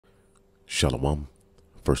Shalom.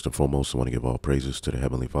 First and foremost, I want to give all praises to the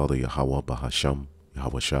Heavenly Father, Yahweh Bahasham,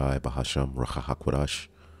 Yahweh Shai Bahasham, Rachahakwadash.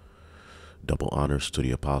 Double honors to the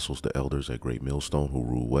apostles, the elders at Great Millstone who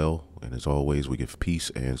rule well. And as always, we give peace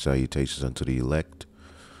and salutations unto the elect,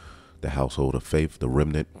 the household of faith, the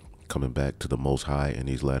remnant, coming back to the Most High in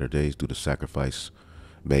these latter days through the sacrifice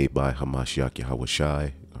made by Hamashiach Yahweh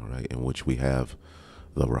Shai, all right, in which we have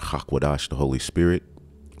the Rachahakwadash, the Holy Spirit,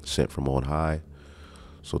 sent from on high,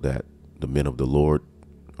 so that the men of the Lord,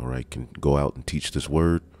 all right, can go out and teach this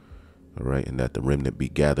word, all right, and that the remnant be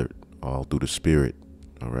gathered all through the Spirit,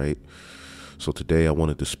 all right. So today I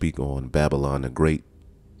wanted to speak on Babylon the Great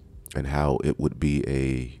and how it would be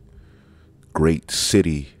a great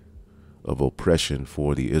city of oppression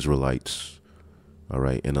for the Israelites, all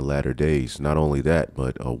right, in the latter days. Not only that,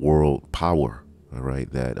 but a world power, all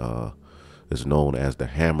right, that is known as the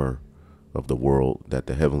hammer of the world, that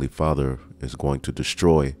the Heavenly Father is going to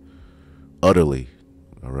destroy utterly,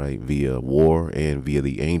 all right, via war and via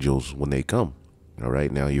the angels when they come. All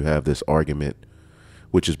right, now you have this argument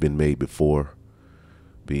which has been made before,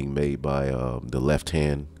 being made by the left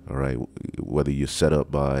hand, all right, whether you're set up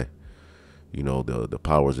by, you know, the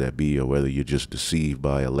powers that be, or whether you're just deceived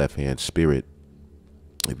by a left hand spirit.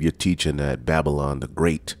 If you're teaching that Babylon the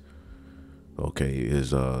Great, okay,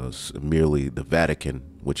 is merely the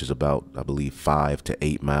Vatican, which is about, I believe, 5 to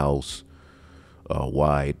 8 miles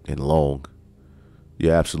wide and long,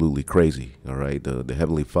 you're absolutely crazy. All right, the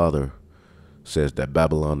Heavenly Father says that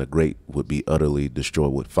Babylon the Great would be utterly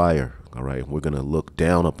destroyed with fire. All right, we're going to look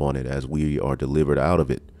down upon it as we are delivered out of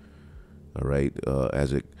it. All right,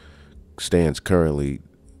 as it stands currently,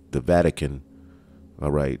 the Vatican,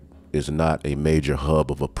 all right, is not a major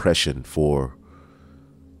hub of oppression for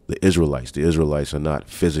the Israelites. The Israelites are not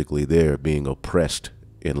physically there being oppressed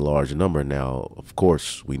in large number. Now, of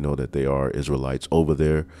course, we know that there are Israelites over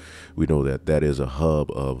there. We know that that is a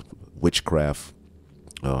hub of witchcraft.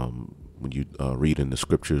 When you read in the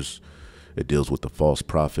scriptures, it deals with the false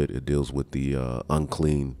prophet. It deals with the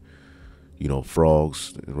unclean, you know,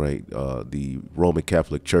 frogs, right? The Roman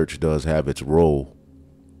Catholic Church does have its role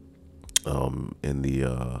in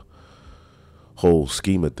the whole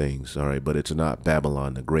scheme of things, all right, but it's not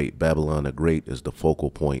Babylon the Great. Babylon the Great is the focal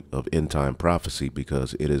point of end time prophecy,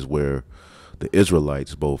 because it is where the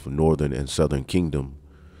Israelites, both northern and southern kingdom,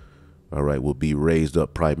 all right, will be raised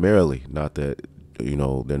up primarily. Not that, you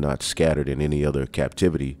know, they're not scattered in any other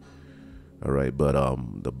captivity, all right, but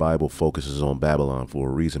the Bible focuses on Babylon for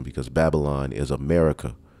a reason, because Babylon is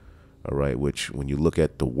America, all right, which when you look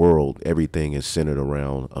at the world, everything is centered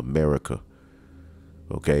around America,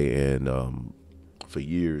 okay, and for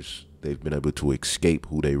years they've been able to escape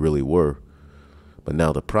who they really were, but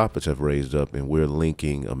now the prophets have raised up, and we're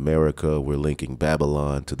linking America, we're linking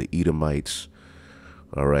Babylon to the Edomites,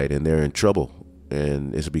 all right, and they're in trouble,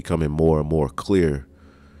 and it's becoming more and more clear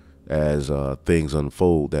as things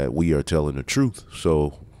unfold that we are telling the truth.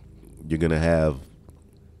 So you're gonna have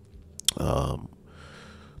the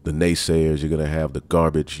naysayers, you're gonna have the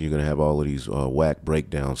garbage, you're gonna have all of these whack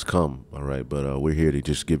breakdowns come, all right, but we're here to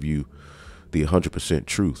just give you the 100%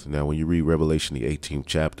 truth. Now, when you read Revelation, the 18th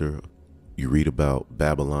chapter, you read about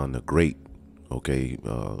Babylon the Great, okay,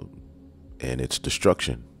 and its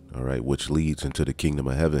destruction, all right, which leads into the kingdom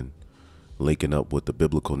of heaven, linking up with the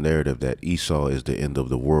biblical narrative that Esau is the end of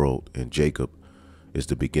the world and Jacob is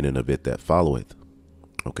the beginning of it that followeth,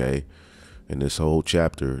 okay. In this whole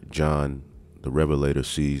chapter, John, the Revelator,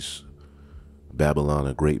 sees Babylon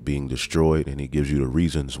the Great being destroyed, and he gives you the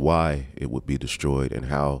reasons why it would be destroyed and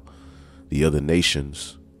how the other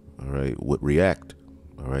nations, all right, would react.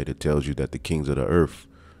 All right, it tells you that the kings of the earth,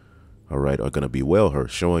 all right, are going to be well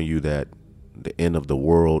hurt, showing you that the end of the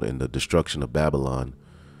world and the destruction of Babylon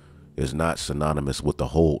is not synonymous with the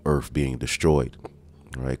whole earth being destroyed.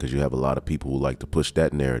 All right, because you have a lot of people who like to push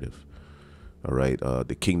that narrative. All right,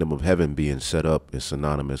 the kingdom of heaven being set up is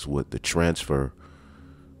synonymous with the transfer,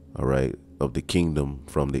 all right, of the kingdom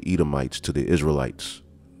from the Edomites to the Israelites.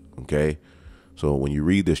 Okay, so when you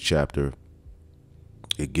read this chapter,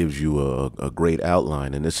 it gives you a great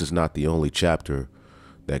outline, and this is not the only chapter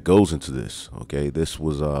that goes into this. Okay, this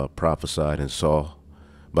was prophesied and saw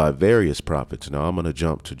by various prophets. Now I'm going to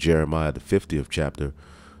jump to Jeremiah, the 50th chapter,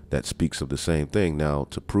 that speaks of the same thing. Now,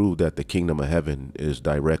 to prove that the kingdom of heaven is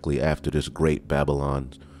directly after this great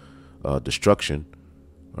Babylon destruction,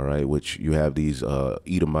 all right, which you have these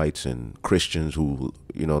Edomites and Christians who,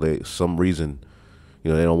 you know, they some reason,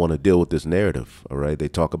 you know, they don't want to deal with this narrative. All right, they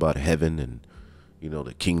talk about heaven and, you know,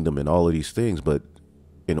 the kingdom and all of these things, but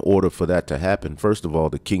in order for that to happen, first of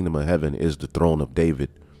all, the kingdom of heaven is the throne of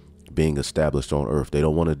David being established on earth. They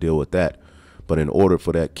don't want to deal with that. But in order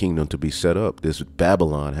for that kingdom to be set up, this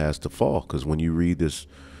Babylon has to fall. Because when you read this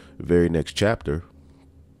very next chapter,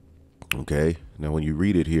 okay, now when you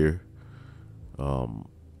read it here, let's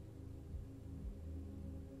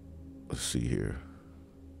see here.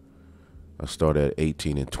 I start at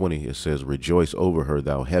 18 and 20. It says, rejoice over her,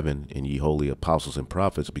 thou heaven, and ye holy apostles and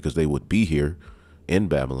prophets, because they would be here in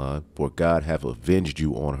Babylon, for God hath avenged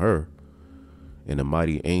you on her. And the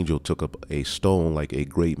mighty angel took up a stone like a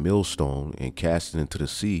great millstone and cast it into the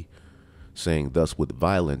sea, saying thus with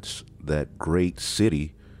violence, that great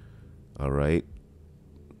city, all right,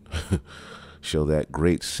 shall that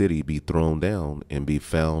great city be thrown down and be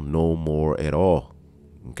found no more at all.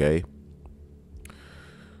 Okay.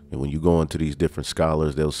 And when you go into these different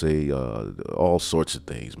scholars, they'll say all sorts of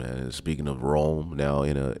things, man. And speaking of Rome, now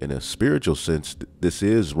in a spiritual sense, this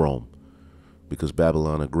is Rome, because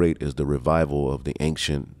Babylon the Great is the revival of the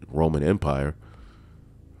ancient Roman Empire.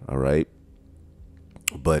 All right.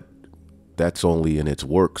 But that's only in its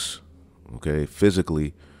works. Okay.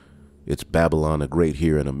 Physically, it's Babylon the Great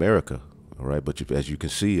here in America. All right. But as you can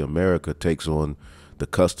see, America takes on the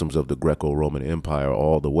customs of the Greco-Roman Empire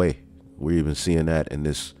all the way. We're even seeing that in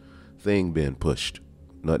this thing being pushed.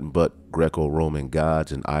 Nothing but Greco-Roman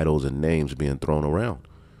gods and idols and names being thrown around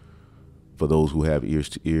for those who have ears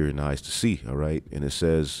to hear and eyes to see. All right. And it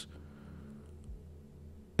says,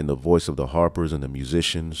 in the voice of the harpers and the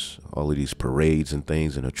musicians, all of these parades and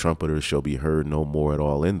things, and the trumpeters shall be heard no more at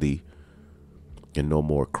all in thee, and no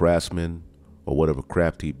more craftsmen or whatever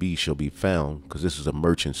craft he be shall be found, because this is a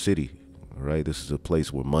merchant city. All right. This is a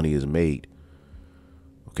place where money is made.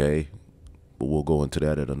 Okay. But we'll go into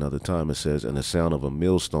that at another time. It says, and the sound of a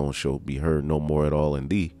millstone shall be heard no more at all in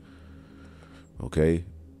thee. Okay.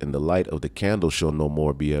 And the light of the candle shall no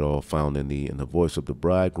more be at all found in thee. And the voice of the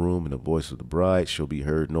bridegroom and the voice of the bride shall be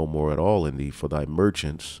heard no more at all in thee. For thy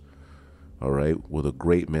merchants, all right, were the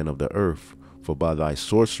great men of the earth. For by thy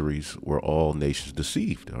sorceries were all nations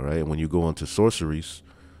deceived. All right. And when you go into sorceries,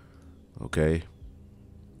 okay,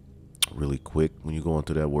 really quick, when you go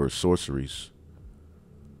into that word sorceries,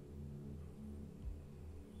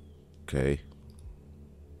 okay,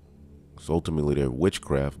 so ultimately they're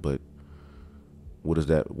witchcraft, but what is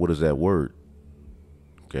that? What is that word?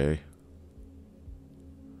 Okay.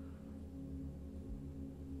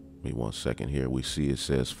 Give me 1 second here. We see it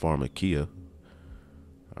says pharmakia.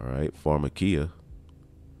 All right. Pharmakia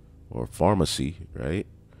or pharmacy, right?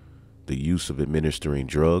 The use of administering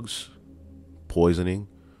drugs, poisoning,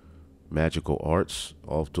 magical arts,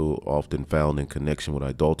 often found in connection with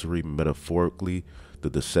adultery, metaphorically,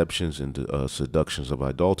 the deceptions and seductions of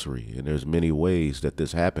adultery. And there's many ways that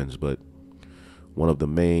this happens, but one of the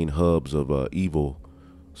main hubs of evil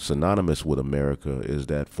synonymous with America is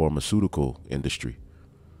that pharmaceutical industry.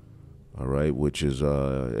 All right, which is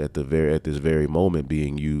at this very moment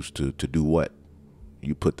being used to do what?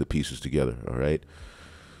 You put the pieces together. All right.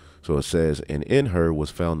 So it says, and in her was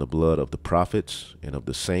found the blood of the prophets and of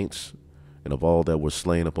the saints and of all that were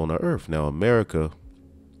slain upon the earth. Now, America,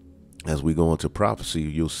 as we go into prophecy,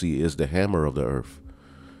 you'll see is the hammer of the earth.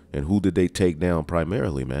 And who did they take down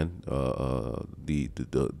primarily, man?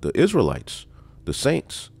 The Israelites, the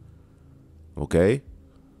saints. Okay.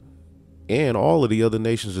 And all of the other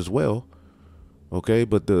nations as well. Okay.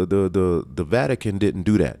 But the Vatican didn't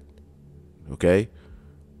do that. Okay.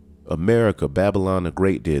 America, Babylon the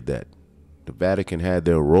Great did that. The Vatican had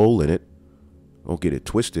their role in it. Don't get it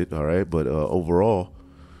twisted. All right. But overall,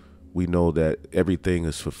 we know that everything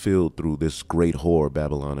is fulfilled through this great whore,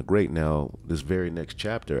 Babylon the Great. Now, this very next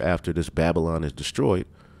chapter, after this Babylon is destroyed,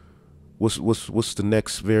 what's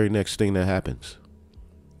the very next thing that happens?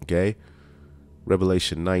 Okay.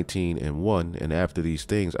 Revelation 19:1. And after these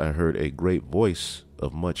things, I heard a great voice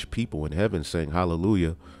of much people in heaven saying,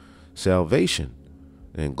 hallelujah, salvation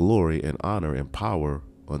and glory and honor and power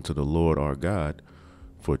unto the Lord our God.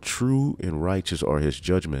 For true and righteous are his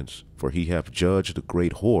judgments, for he hath judged the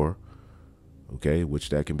great whore, okay, which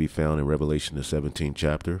that can be found in Revelation the 17th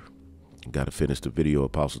chapter. Got to finish the video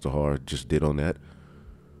Apostle Tahar just did on that.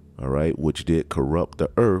 All right, which did corrupt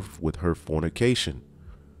the earth with her fornication.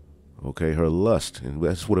 Okay, her lust. And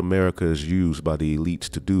that's what America is used by the elites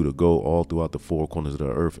to do, to go all throughout the four corners of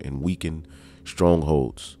the earth and weaken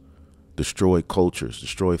strongholds, destroy cultures,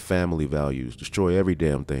 destroy family values, destroy every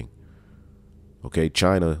damn thing. Okay,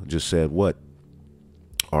 China just said what?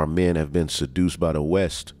 Our men have been seduced by the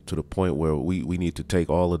West to the point where we need to take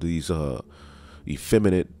all of these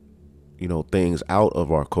effeminate, things out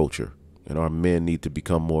of our culture, and our men need to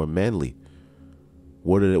become more manly.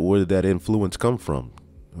 Where did that influence come from?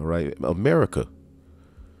 All right, America.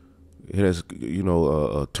 It has,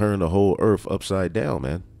 turned the whole earth upside down,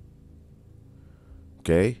 man.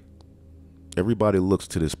 Okay. Everybody looks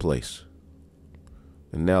to this place.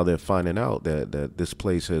 And now they're finding out that this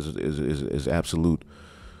place is absolute,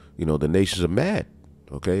 the nations are mad.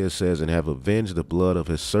 Okay, it says, and have avenged the blood of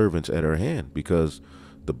his servants at her hand, because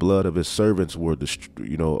the blood of his servants were,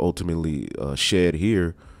 ultimately shed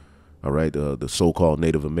here. All right, the so-called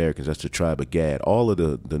Native Americans, that's the tribe of Gad, all of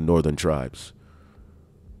the northern tribes.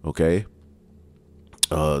 Okay,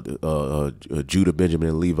 Judah, Benjamin,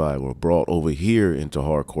 and Levi were brought over here into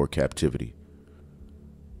hardcore captivity.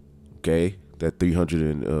 Okay, that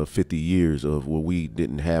 350 years of where we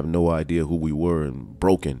didn't have no idea who we were and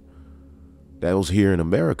broken. That was here in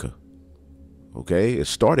America. Okay, it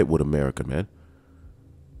started with America, man.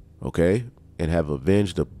 Okay, and have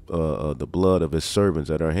avenged the blood of his servants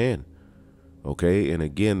at her hand. Okay, and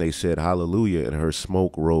again they said hallelujah, and her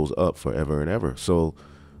smoke rose up forever and ever. So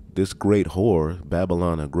this great whore,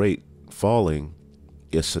 Babylon the Great, falling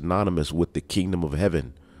is synonymous with the kingdom of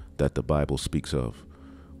heaven that the Bible speaks of,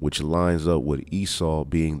 which lines up with Esau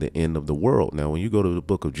being the end of the world. Now, when you go to the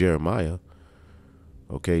book of Jeremiah,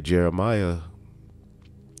 okay, Jeremiah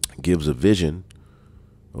gives a vision.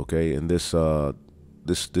 Okay, and this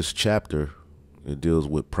chapter, it deals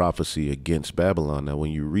with prophecy against Babylon. Now,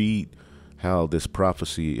 when you read how this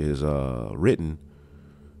prophecy is written,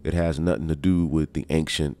 it has nothing to do with the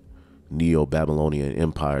ancient Neo-Babylonian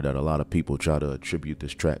empire that a lot of people try to attribute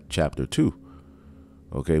this chapter to.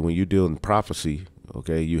 Okay, when you deal in prophecy,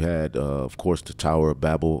 okay, you had, of course, the Tower of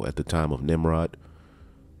Babel at the time of Nimrod.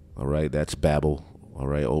 All right, that's Babel. All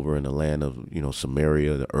right, over in the land of,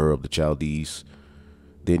 Samaria, the Ur of the Chaldees.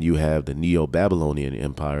 Then you have the Neo-Babylonian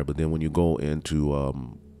empire. But then when you go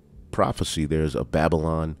into prophecy, there's a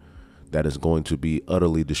Babylon that is going to be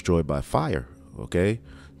utterly destroyed by fire. Okay,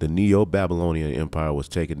 the Neo-Babylonian empire was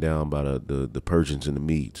taken down by the Persians and the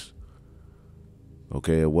Medes.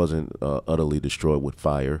 Okay, it wasn't utterly destroyed with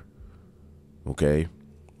fire. Okay,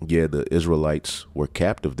 yeah, the Israelites were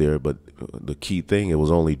captive there, but the key thing, it was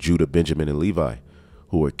only Judah, Benjamin, and Levi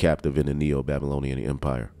who were captive in the Neo-Babylonian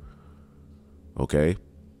empire. Okay,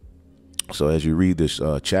 so as you read this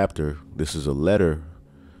chapter, this is a letter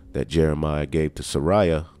that Jeremiah gave to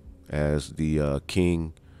Sariah as the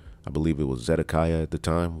king, I believe it was Zedekiah at the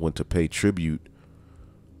time, went to pay tribute,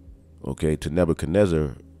 okay, to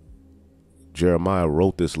Nebuchadnezzar. Jeremiah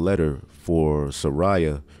wrote this letter for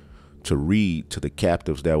Sariah to read to the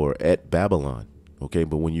captives that were at Babylon. Okay,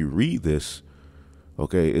 but when you read this,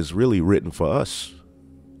 okay, it's really written for us,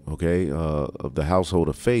 okay, of the household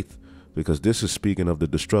of faith, because this is speaking of the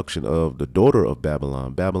destruction of the daughter of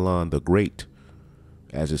Babylon, Babylon the Great,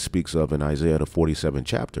 as it speaks of in Isaiah the 47th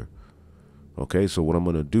chapter. Okay, so what I'm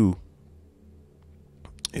going to do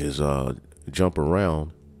is jump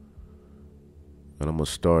around, and I'm going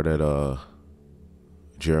to start at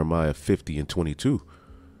Jeremiah 50 and 22.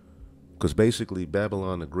 Because basically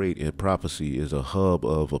Babylon the Great in prophecy is a hub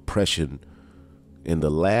of oppression, and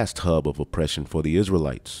the last hub of oppression for the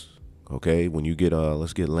Israelites. Okay, when you get,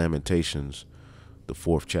 let's get Lamentations, the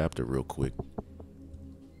 4th chapter real quick.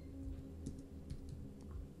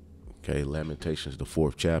 Okay, Lamentations, the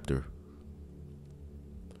 4th chapter.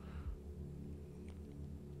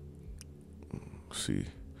 Let's see,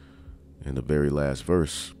 in the very last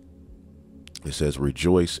verse, it says,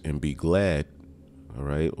 rejoice and be glad. All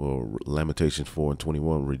right, or Lamentations 4 and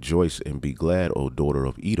 21, rejoice and be glad, O daughter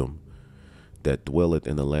of Edom, that dwelleth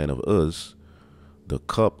in the land of Uz. The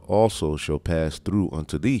cup also shall pass through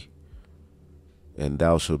unto thee, and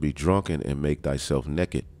thou shalt be drunken and make thyself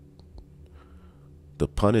naked. The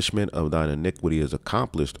punishment of thine iniquity is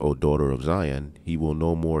accomplished, O daughter of Zion. He will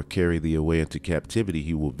no more carry thee away into captivity.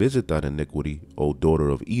 He will visit thine iniquity, O daughter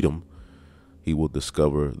of Edom. He will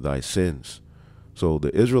discover thy sins. So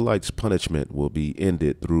the Israelites' punishment will be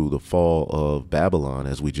ended through the fall of Babylon,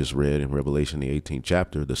 as we just read in Revelation, the 18th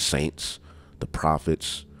chapter, the saints, the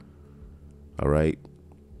prophets. All right.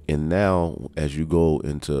 And now, as you go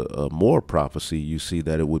into more prophecy, you see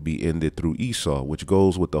that it would be ended through Esau, which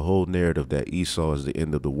goes with the whole narrative that Esau is the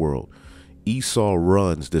end of the world. Esau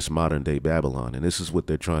runs this modern day Babylon, and this is what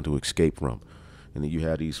they're trying to escape from. And then you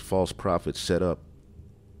have these false prophets set up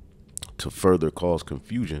to further cause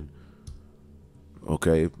confusion.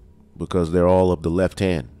 Okay, because they're all of the left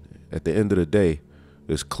hand. At the end of the day,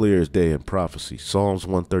 it's clear as day in prophecy. Psalms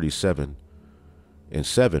 137 and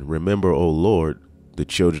 7. Remember, O Lord, the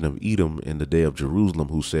children of Edom in the day of Jerusalem,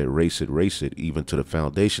 who said, race it, even to the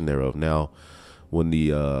foundation thereof. Now, when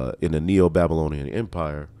the in the Neo-Babylonian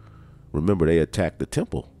Empire, remember, they attacked the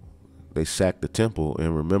temple. They sacked the temple.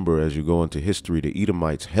 And remember, as you go into history, the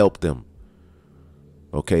Edomites helped them.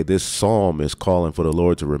 Okay, this psalm is calling for the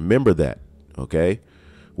Lord to remember that. Okay,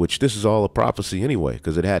 which this is all a prophecy anyway,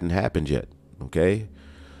 because it hadn't happened yet. Okay.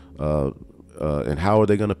 And how are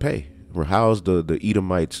they going to pay? Or how is the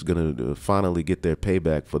Edomites going to finally get their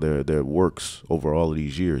payback for their works over all of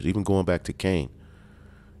these years? Even going back to Cain,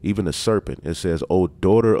 even the serpent, it says, O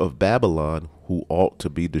daughter of Babylon, who ought to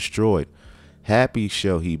be destroyed, happy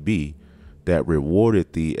shall he be that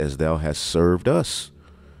rewarded thee as thou hast served us.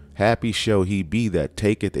 Happy shall he be that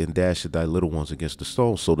taketh and dasheth thy little ones against the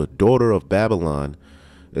stone. So the daughter of Babylon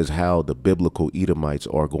is how the biblical Edomites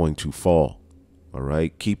are going to fall. All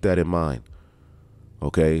right. Keep that in mind.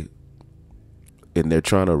 Okay. And they're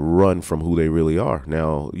trying to run from who they really are.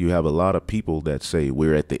 Now, you have a lot of people that say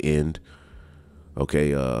we're at the end.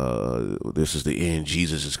 Okay. This is the end.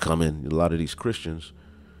 Jesus is coming. A lot of these Christians.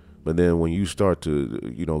 But then when you start to,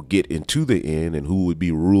 get into the end and who would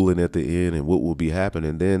be ruling at the end and what will be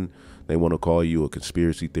happening, then they want to call you a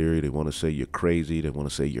conspiracy theory. They want to say you're crazy. They want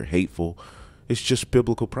to say you're hateful. It's just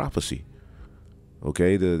biblical prophecy.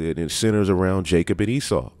 Okay. It centers around Jacob and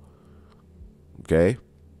Esau. Okay.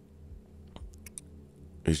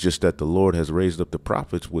 It's just that the Lord has raised up the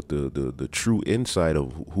prophets with the true insight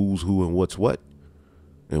of who's who and what's what.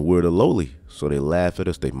 And we're the lowly. So they laugh at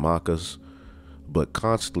us. They mock us. But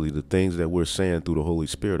constantly the things that we're saying through the Holy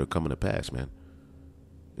Spirit are coming to pass, man.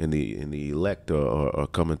 And the elect are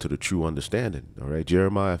coming to the true understanding. All right.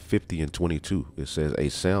 Jeremiah 50:22. It says, a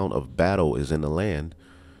sound of battle is in the land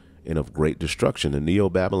and of great destruction. The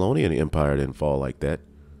Neo-Babylonian Empire didn't fall like that.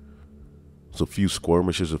 It's a few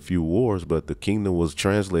skirmishes, a few wars, but the kingdom was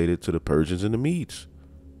translated to the Persians and the Medes.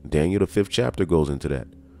 Daniel, the 5th chapter, goes into that.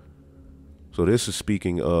 So this is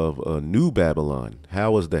speaking of a new Babylon.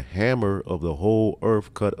 How is the hammer of the whole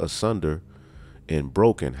earth cut asunder and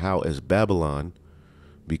broken? How has Babylon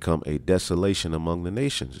become a desolation among the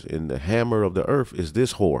nations? And the hammer of the earth is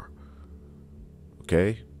this whore.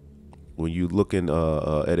 Okay? When you looking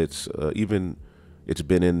at its, even it's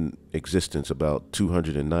been in existence about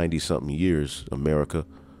 290 something years, America.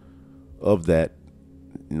 Of that,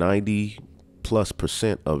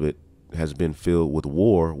 90+% of it has been filled with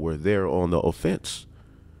war where they're on the offense.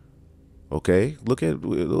 Okay, look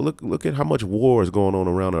at how much war is going on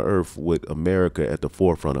around the earth with America at the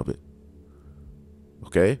forefront of it.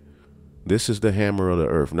 Okay, this is the hammer of the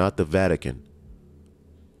earth, not the Vatican.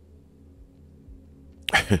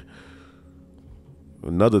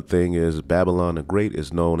 Another thing is Babylon the Great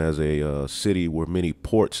is known as a city where many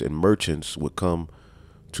ports and merchants would come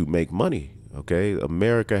to make money. Okay,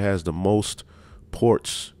 America has the most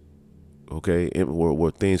ports. Okay,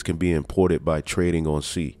 where things can be imported by trading on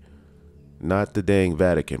sea. Not the dang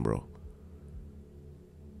Vatican, bro.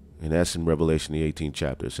 And that's in Revelation, the 18th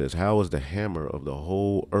chapter. It says, how is the hammer of the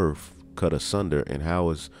whole earth cut asunder, and how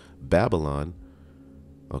is Babylon,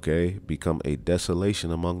 okay, become a desolation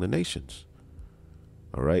among the nations?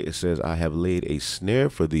 All right, it says, I have laid a snare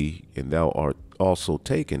for thee, and thou art also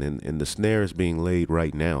taken. And the snare is being laid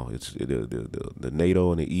right now. It's the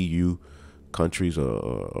NATO and the EU countries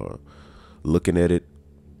are looking at it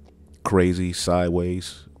crazy,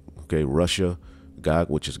 sideways. Okay, Russia, Gog,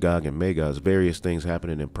 which is Gog and Magog, various things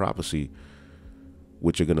happening in prophecy,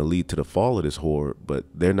 which are going to lead to the fall of this horde, but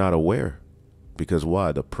they're not aware. Because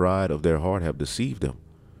why? The pride of their heart have deceived them.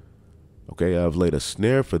 Okay, I have laid a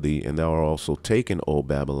snare for thee, and thou art also taken, O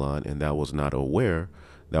Babylon, and thou was not aware.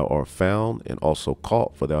 Thou art found and also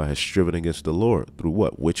caught, for thou hast striven against the Lord. Through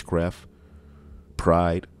what? Witchcraft,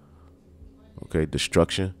 pride, okay,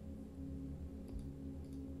 destruction,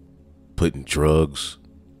 putting drugs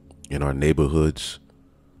in our neighborhoods.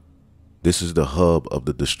 This is the hub of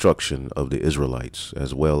the destruction of the Israelites,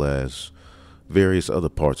 as well as various other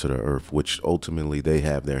parts of the earth, which ultimately they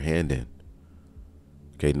have their hand in.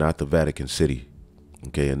 Okay, not the Vatican City.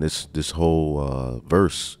 Okay, and this whole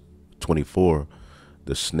verse 24,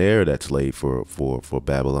 the snare that's laid for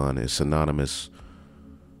Babylon is synonymous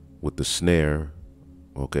with the snare,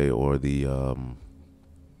 okay, or the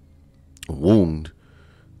wound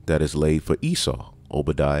that is laid for Esau.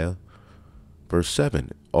 Obadiah, verse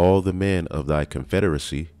 7, all the men of thy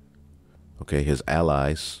confederacy, okay, his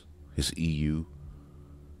allies, his EU,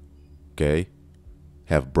 okay,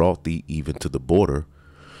 have brought thee even to the border.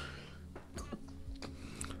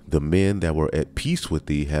 The men that were at peace with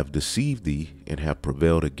thee have deceived thee and have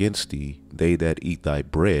prevailed against thee. They that eat thy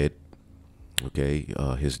bread, okay,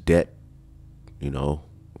 his debt,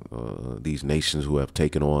 these nations who have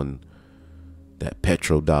taken on that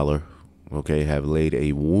petrodollar, okay, have laid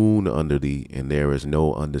a wound under thee, and there is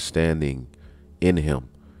no understanding in him.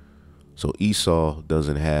 So Esau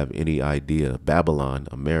doesn't have any idea. Babylon,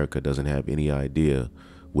 America, doesn't have any idea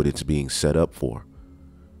what it's being set up for.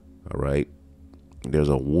 All right. There's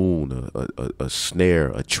a wound, a snare,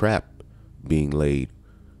 a trap being laid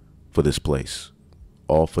for this place,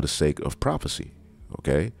 all for the sake of prophecy.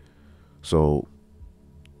 Okay, so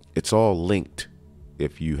it's all linked.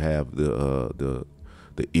 If you have the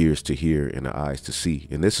ears to hear and the eyes to see,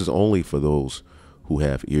 and this is only for those who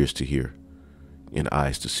have ears to hear and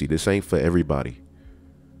eyes to see. This ain't for everybody.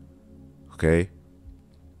 Okay.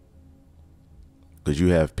 Because you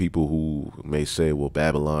have people who may say, well,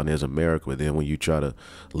 Babylon is America. But then when you try to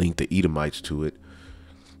link the Edomites to it,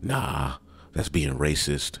 nah, that's being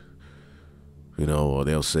racist. You know, or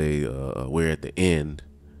they'll say we're at the end.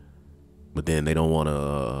 But then they don't want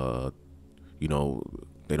to, you know,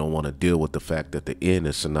 they don't want to deal with the fact that the end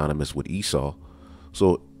is synonymous with Esau.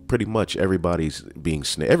 So pretty much everybody's being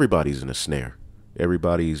everybody's in a snare.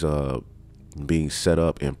 Everybody's being set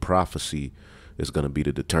up in prophecy is going to be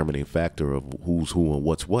the determining factor of who's who and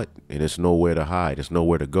what's what. And it's nowhere to hide. It's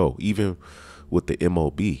nowhere to go. Even with the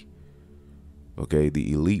MOB, okay,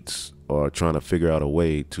 the elites are trying to figure out a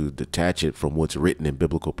way to detach it from what's written in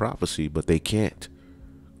biblical prophecy, but they can't.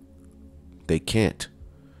 They can't.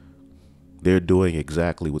 They're doing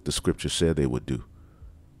exactly what the scripture said they would do.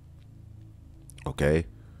 Okay.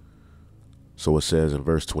 So it says in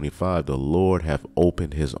verse 25, the Lord hath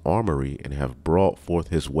opened his armory and have brought forth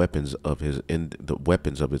his weapons of the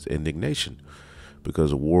weapons of his indignation,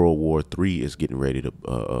 because World War III is getting ready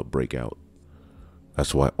to break out.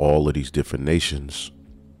 That's why all of these different nations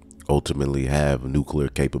ultimately have nuclear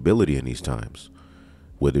capability in these times,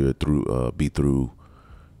 whether it be through,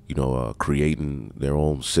 you know, creating their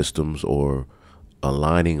own systems or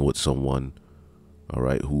aligning with someone, all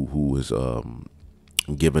right, who is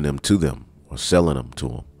giving them to them or selling them to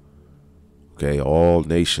them. Okay, all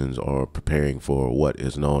nations are preparing for what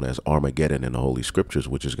is known as Armageddon in the Holy Scriptures,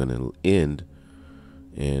 which is going to end.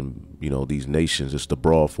 And, you know, these nations, it's the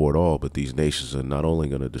brawl for it all, but these nations are not only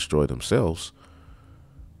going to destroy themselves,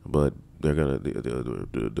 but they're going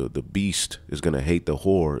to, the beast is going to hate the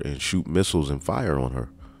whore and shoot missiles and fire on her.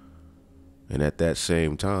 And at that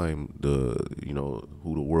same time, you know,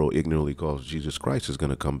 who the world ignorantly calls Jesus Christ is going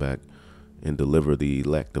to come back and deliver the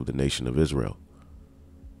elect of the nation of Israel.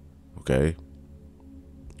 Okay.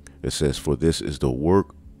 It says, for this is the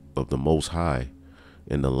work of the Most High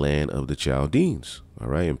in the land of the Chaldeans. All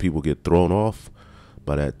right. And people get thrown off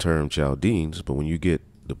by that term Chaldeans. But when you get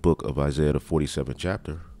the book of Isaiah, the 47th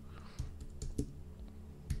chapter,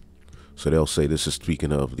 so they'll say this is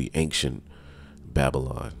speaking of the ancient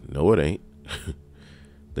Babylon. No, it ain't.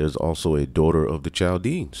 There's also a daughter of the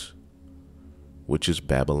Chaldeans, which is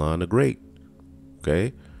Babylon the Great.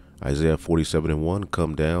 Okay. Isaiah 47:1,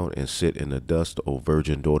 come down and sit in the dust, O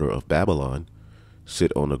virgin daughter of Babylon.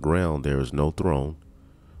 Sit on the ground, there is no throne.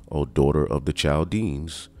 O daughter of the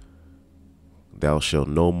Chaldeans, thou shalt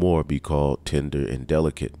no more be called tender and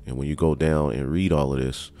delicate. And when you go down and read all of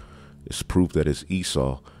this, it's proof that it's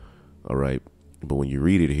Esau. All right. But when you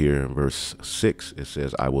read it here in verse 6, it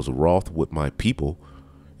says, I was wroth with my people.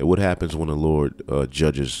 And what happens when the Lord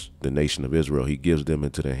judges the nation of Israel? He gives them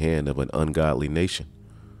into the hand of an ungodly nation.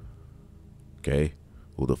 Okay.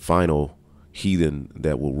 Well, the final heathen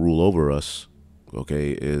that will rule over us,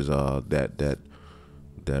 okay, is that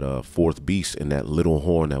fourth beast and that little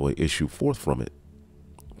horn that will issue forth from it.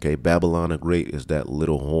 Okay. Babylon the Great is that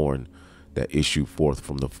little horn that issue forth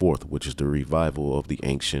from the fourth, which is the revival of the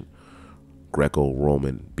ancient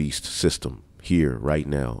Greco-Roman beast system here right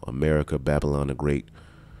now. America, Babylon the Great,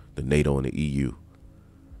 the NATO and the EU.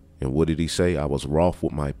 And what did he say? I was wroth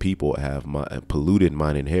with my people, I have polluted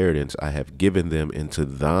mine inheritance. I have given them into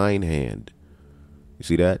thine hand. You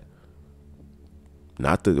see that?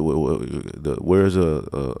 Not where's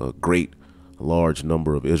a great large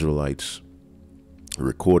number of Israelites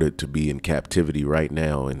recorded to be in captivity right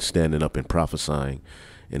now and standing up and prophesying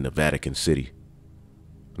in the Vatican City.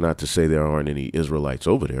 Not to say there aren't any Israelites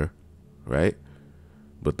over there, right?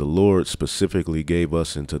 But the Lord specifically gave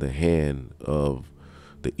us into the hand of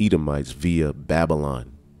the Edomites via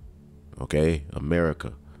Babylon, okay,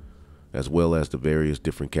 America, as well as the various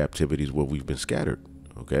different captivities where we've been scattered,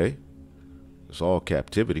 okay? It's all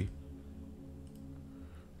captivity,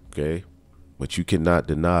 okay? But you cannot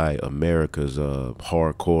deny America's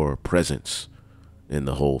hardcore presence in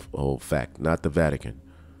the whole fact, not the Vatican.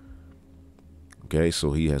 Okay,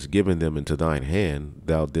 so he has given them into thine hand.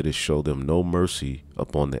 Thou didst show them no mercy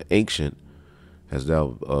upon the ancient. Hast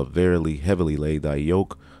thou verily heavily laid thy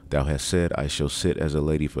yoke? Thou hast said, I shall sit as a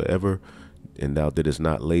lady forever. And thou didst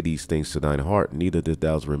not lay these things to thine heart, neither didst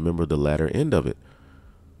thou remember the latter end of it.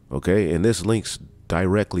 Okay, and this links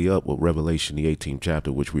directly up with Revelation, the 18th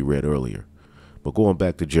chapter, which we read earlier. But going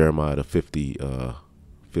back to Jeremiah, the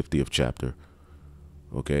 50th chapter,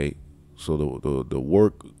 Okay, so the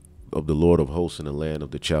work of the Lord of hosts in the land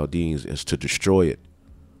of the Chaldeans is to destroy it.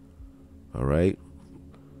 All right.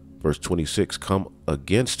 Verse 26, come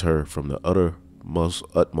against her from the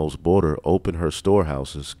utmost border, open her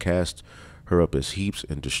storehouses, cast her up as heaps,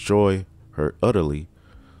 and destroy her utterly.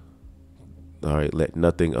 All right, let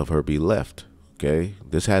nothing of her be left. Okay,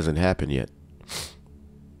 this hasn't happened yet.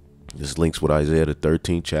 This links with Isaiah the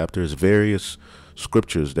 13th chapter. There's various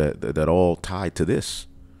scriptures that all tie to this.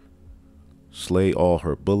 Slay all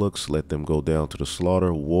her bullocks, let them go down to the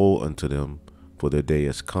slaughter. Woe unto them, for their day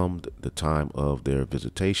has come, the time of their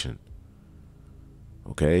visitation.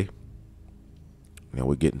 Okay? Now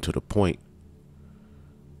we're getting to the point.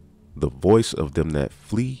 The voice of them that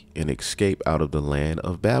flee and escape out of the land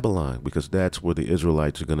of Babylon, because that's where the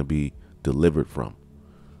Israelites are going to be delivered from.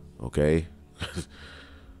 Okay?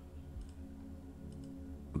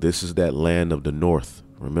 This is that land of the north.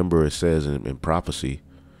 Remember, it says in prophecy,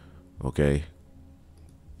 okay?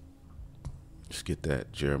 Let's get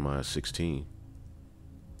that, Jeremiah 16.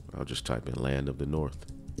 I'll just type in land of the north.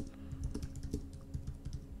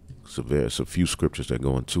 So there's a few scriptures that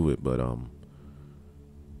go into it, but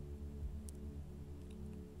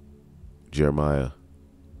Jeremiah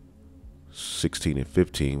 16 and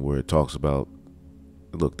 15, where it talks about,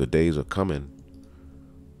 look, the days are coming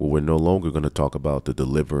where we're no longer going to talk about the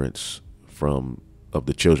deliverance of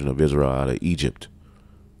the children of Israel out of Egypt.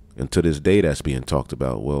 And to this day, that's being talked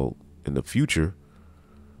about. Well, in the future,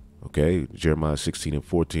 okay, Jeremiah 16 and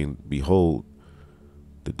 14, behold,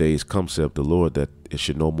 the days come, saith the Lord, that it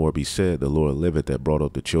should no more be said, the Lord liveth that brought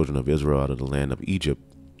up the children of Israel out of the land of Egypt.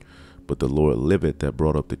 But the Lord liveth that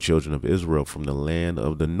brought up the children of Israel from the land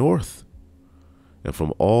of the north, and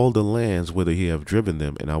from all the lands whither he have driven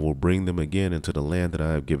them, and I will bring them again into the land that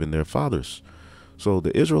I have given their fathers. So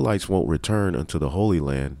the Israelites won't return unto the Holy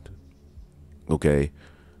Land, okay,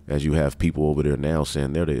 as you have people over there now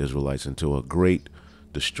saying they're the Israelites, until a great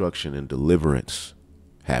destruction and deliverance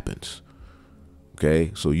happens.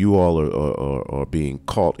 Okay, so you all are being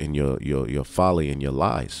caught in your folly and your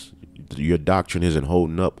lies. Your doctrine isn't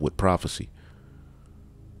holding up with prophecy.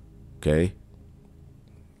 Okay,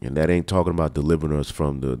 and that ain't talking about delivering us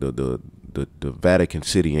from the Vatican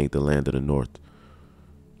City ain't the land of the north.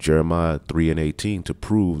 Jeremiah 3 and 18 to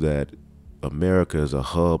prove that America is a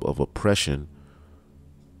hub of oppression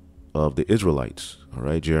of the Israelites. All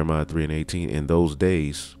right, Jeremiah 3 and 18. In those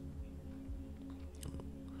days,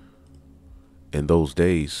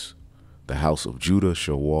 the house of Judah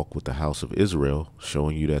shall walk with the house of Israel,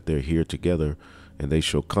 showing you that they're here together, and they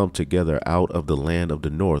shall come together out of the land of the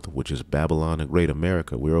north, which is Babylon and Great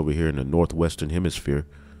America. We're over here in the northwestern hemisphere.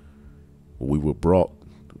 We were brought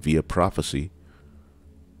via prophecy.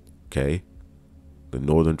 Okay, the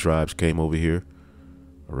northern tribes came over here.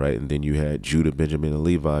 All right, and then you had Judah, Benjamin, and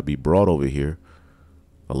Levi be brought over here,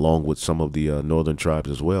 along with some of the northern tribes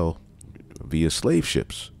as well, via slave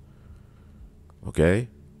ships. Okay,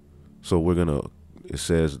 so we're gonna. It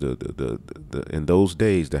says in those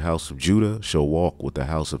days the house of Judah shall walk with the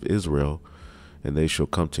house of Israel, and they shall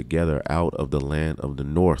come together out of the land of the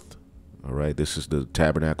north. All right, this is the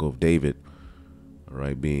tabernacle of David. All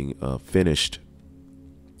right, being finished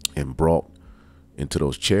and brought into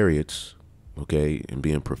those chariots. Okay, and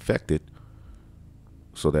being perfected,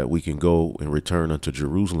 so that we can go and return unto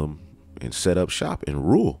Jerusalem and set up shop and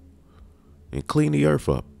rule and clean the earth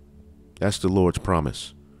up. That's the Lord's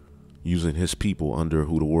promise, using his people under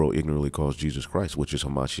who the world ignorantly calls Jesus Christ, which is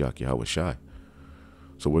Hamashiach Yahweh Shai.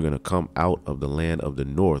 So we're going to come out of the land of the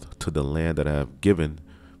north to the land that I have given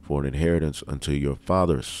for an inheritance unto your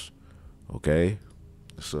fathers. Okay,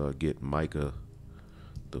 let's get Micah,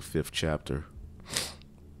 the 5th chapter.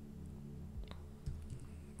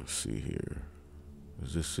 Let's see here.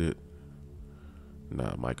 Is this it?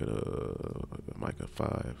 Nah, Micah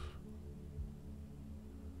 5.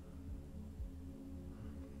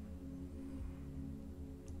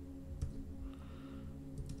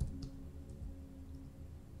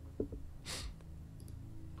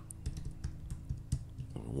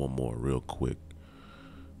 One more real quick.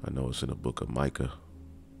 I know it's in the book of Micah.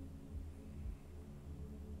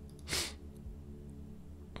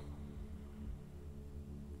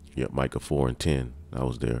 Yep, Micah 4 and 10. I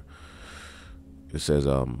was there. It says,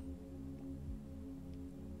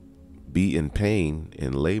 be in pain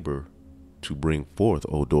and labor to bring forth,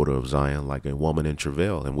 O daughter of Zion, like a woman in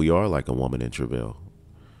travail. And we are like a woman in travail.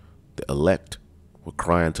 The elect were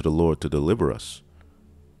crying to the Lord to deliver us.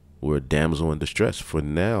 We're a damsel in distress. For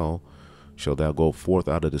now shalt thou go forth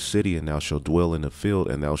out of the city, and thou shalt dwell in the field,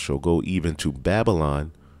 and thou shalt go even to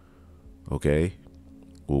Babylon. Okay,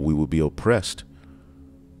 where we will be oppressed.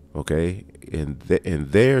 Okay, and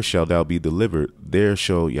there shall thou be delivered. There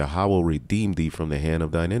shall Yahweh redeem thee from the hand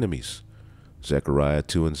of thine enemies. Zechariah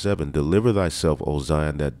 2:7. Deliver thyself, O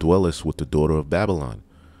Zion, that dwellest with the daughter of Babylon.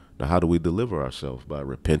 Now, how do we deliver ourselves? By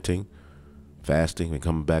repenting, fasting, and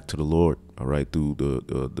coming back to the Lord. All right, through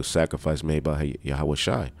the sacrifice made by Yahweh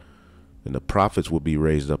Shai. And the prophets will be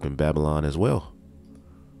raised up in Babylon as well.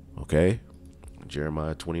 Okay,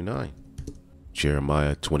 Jeremiah 29.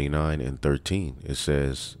 Jeremiah 29:13. It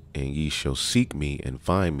says, and ye shall seek me and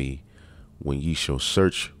find me when ye shall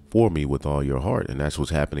search for me with all your heart. And that's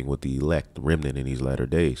what's happening with the elect, the remnant in these latter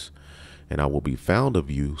days. And I will be found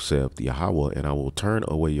of you, saith Yahweh, and I will turn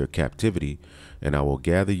away your captivity, and I will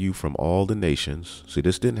gather you from all the nations. See,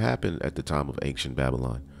 this didn't happen at the time of ancient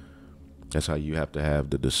Babylon. That's how you have to have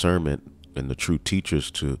the discernment and the true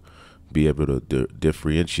teachers to be able to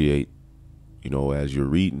differentiate, you know, as you're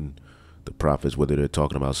reading the prophets, whether they're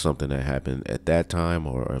talking about something that happened at that time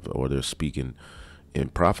or they're speaking in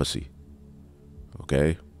prophecy.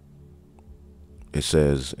 Okay. It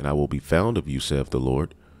says, and I will be found of you, saith the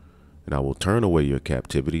Lord, and I will turn away your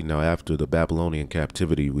captivity. Now, after the Babylonian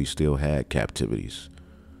captivity, we still had captivities.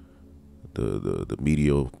 The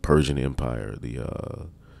Medo-Persian Empire,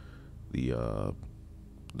 the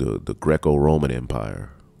Greco-Roman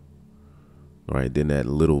Empire. All right, then that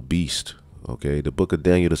little beast. Okay, the book of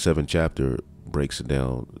Daniel, the 7th chapter, breaks it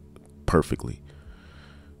down perfectly.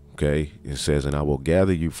 Okay, it says, and I will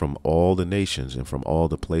gather you from all the nations and from all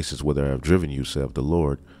the places whither I have driven you, saith the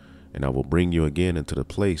Lord, and I will bring you again into the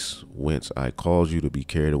place whence I caused you to be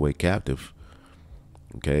carried away captive.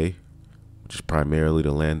 Okay, which is primarily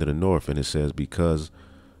the land of the north. And it says, because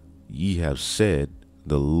ye have said,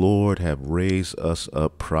 the Lord have raised us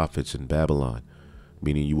up prophets in Babylon,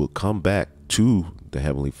 meaning you will come back to the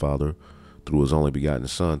Heavenly Father through his only begotten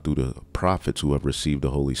Son, through the prophets who have received the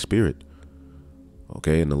Holy Spirit.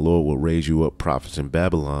 Okay, and the Lord will raise you up prophets in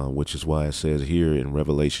Babylon, which is why it says here in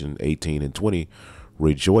Revelation 18:20,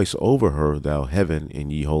 rejoice over her, thou heaven,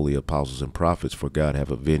 and ye holy apostles and prophets, for God hath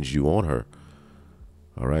avenged you on her.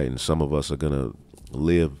 All right, and some of us are going to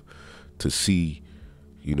live to see,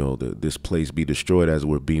 you know, this place be destroyed as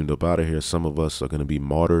we're beamed up out of here. Some of us are going to be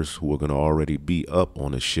martyrs who are going to already be up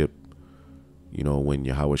on a ship, you know, when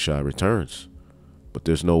Yahweh Shai returns. But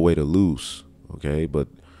there's no way to lose. Okay, but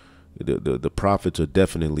the prophets are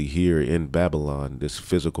definitely here in Babylon, this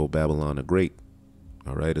physical Babylon the Great.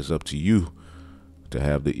 All right, it's up to you to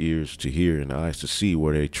have the ears to hear and the eyes to see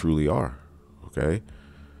where they truly are. Okay,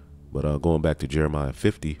 but going back to Jeremiah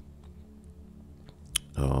 50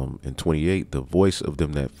 and 28, the voice of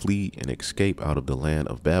them that flee and escape out of the land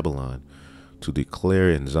of Babylon, to declare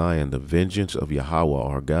in Zion the vengeance of Yahweh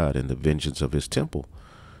our God and the vengeance of his temple.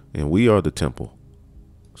 And we are the temple.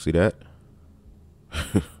 See that?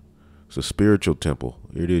 It's a spiritual temple.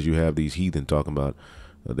 Here it is. You have these heathen talking about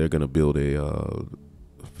they're going to build a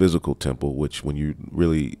physical temple, which when you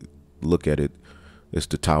really look at it, it's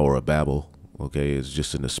the Tower of Babel. Okay, it's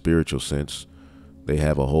just in the spiritual sense. They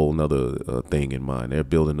have a whole nother thing in mind. They're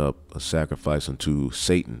building up a sacrifice unto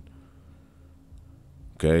Satan.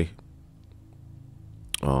 Okay.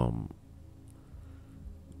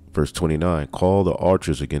 Verse 29, call the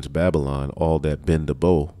archers against Babylon, all that bend the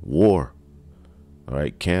bow, war. All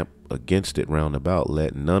right, camp against it round about.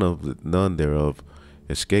 Let none thereof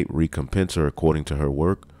escape. Recompense her according to her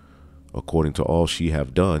work, according to all she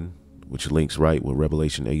have done, which links right with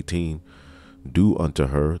Revelation 18. Do unto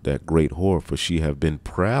her that great whore, for she have been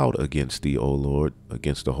proud against thee, O Lord,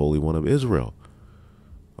 against the Holy One of Israel.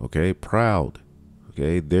 Okay, proud.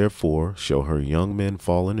 Okay, therefore shall her young men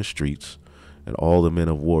fall in the streets, and all the men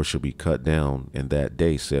of war shall be cut down in that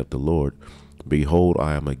day, saith the Lord. Behold,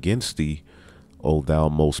 I am against thee, O thou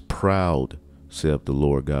most proud, saith the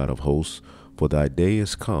Lord God of hosts. For thy day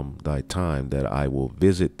is come, thy time, that I will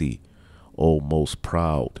visit thee, O most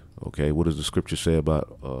proud. Okay, what does the scripture say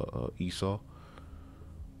about Esau?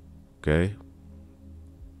 Okay.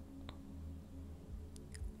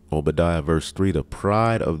 Obadiah verse 3, the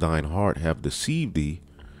pride of thine heart have deceived thee,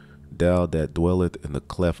 thou that dwelleth in the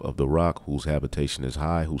cleft of the rock, whose habitation is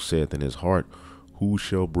high, who saith in his heart, who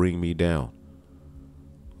shall bring me down?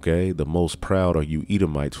 Okay, the most proud are you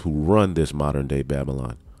Edomites who run this modern day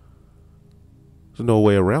Babylon. There's no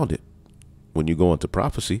way around it. When you go into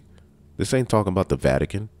prophecy, this ain't talking about the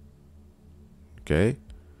Vatican. Okay.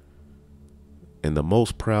 And the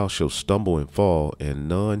most proud shall stumble and fall, and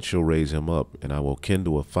none shall raise him up. And I will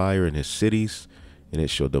kindle a fire in his cities, and it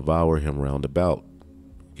shall devour him round about.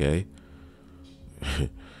 Okay.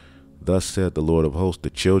 Thus said the Lord of hosts, the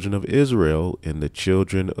children of Israel and the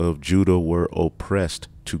children of Judah were oppressed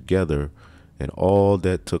together, and all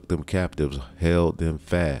that took them captives held them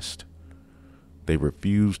fast. They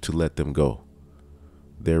refused to let them go.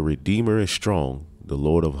 Their Redeemer is strong, the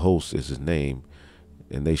Lord of hosts is his name,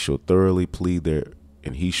 and he shall thoroughly plead their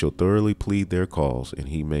cause, and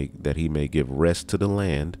he may give rest to the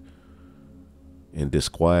land and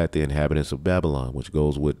disquiet the inhabitants of Babylon, which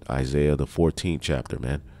goes with Isaiah the 14th chapter,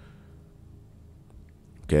 man.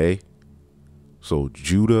 Okay? So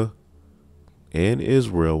Judah and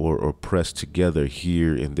Israel were oppressed together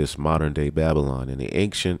here in this modern day Babylon. In the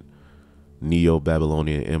ancient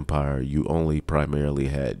Neo-Babylonian Empire, you only primarily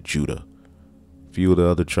had Judah. A few of the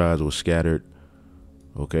other tribes were scattered,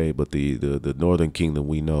 okay, but the northern kingdom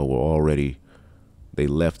we know were already, they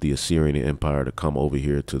left the Assyrian Empire to come over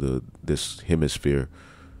here to this hemisphere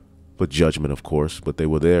for judgment, of course, but they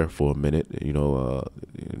were there for a minute, you know,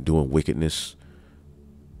 doing wickedness.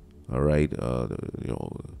 All right, you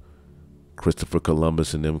know, Christopher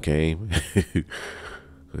Columbus and them came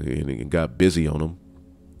and got busy on them.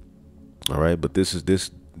 All right, but this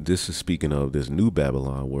is speaking of this new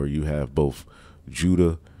Babylon, where you have both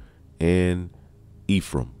Judah and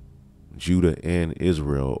Ephraim, Judah and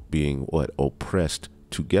Israel being what? Oppressed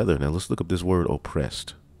together. Now let's look up this word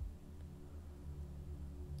oppressed.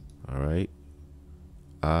 All right,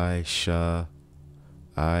 Ishak.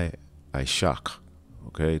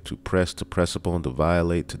 Okay, to press upon, to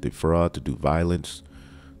violate, to defraud, to do violence,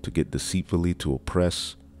 to get deceitfully, to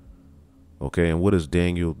oppress. Okay, and what does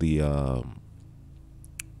Daniel the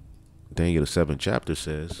 7th chapter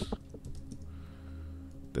says?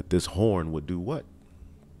 That this horn would do what?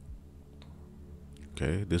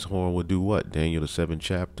 Okay, this horn would do what? Daniel the 7th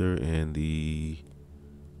chapter and the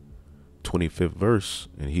 25th verse.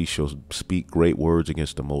 And he shall speak great words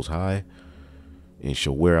against the Most High, and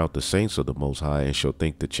shall wear out the saints of the Most High, and shall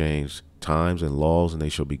think to change times and laws, and they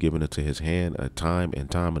shall be given into his hand a time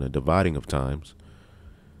and a dividing of times.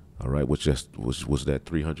 All right, which just was that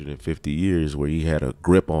 350 years where he had a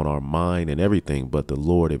grip on our mind and everything. But the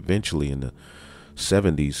Lord eventually in the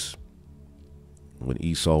 70s, when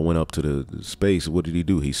Esau went up to the space, what did he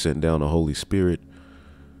do? He sent down the Holy Spirit.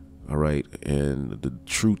 All right, and the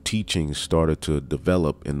true teachings started to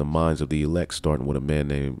develop in the minds of the elect, starting with a man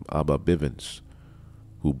named Abba Bivens,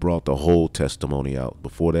 who brought the whole testimony out.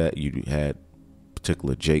 Before that, you had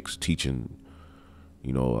particular Jakes teaching,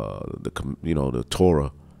 you know, the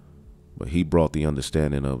Torah, but he brought the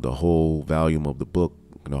understanding of the whole volume of the book.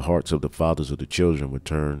 The hearts of the fathers of the children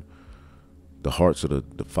return. The hearts of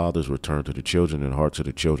the fathers return to the children, and hearts of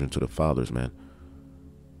the children to the fathers, man.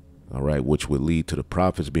 All right, which would lead to the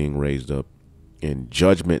prophets being raised up in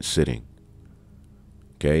judgment sitting.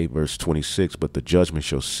 Okay, verse 26, but the judgment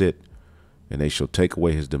shall sit, and they shall take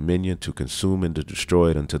away his dominion, to consume and to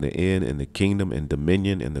destroy it unto the end. And the kingdom and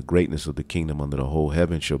dominion and the greatness of the kingdom under the whole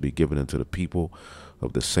heaven shall be given unto the people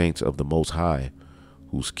of the saints of the Most High,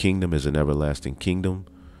 whose kingdom is an everlasting kingdom,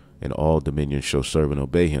 and all dominions shall serve and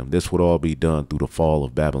obey him. This would all be done through the fall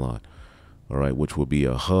of Babylon, all right, which will be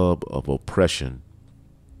a hub of oppression,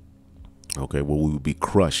 okay, where we will be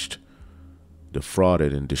crushed,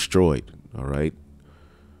 defrauded, and destroyed, all right,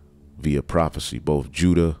 via prophecy, both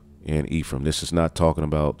Judah and Ephraim. This is not talking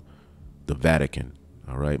about the Vatican,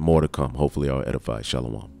 all right. More to come. Hopefully I'll edify.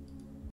 Shalom.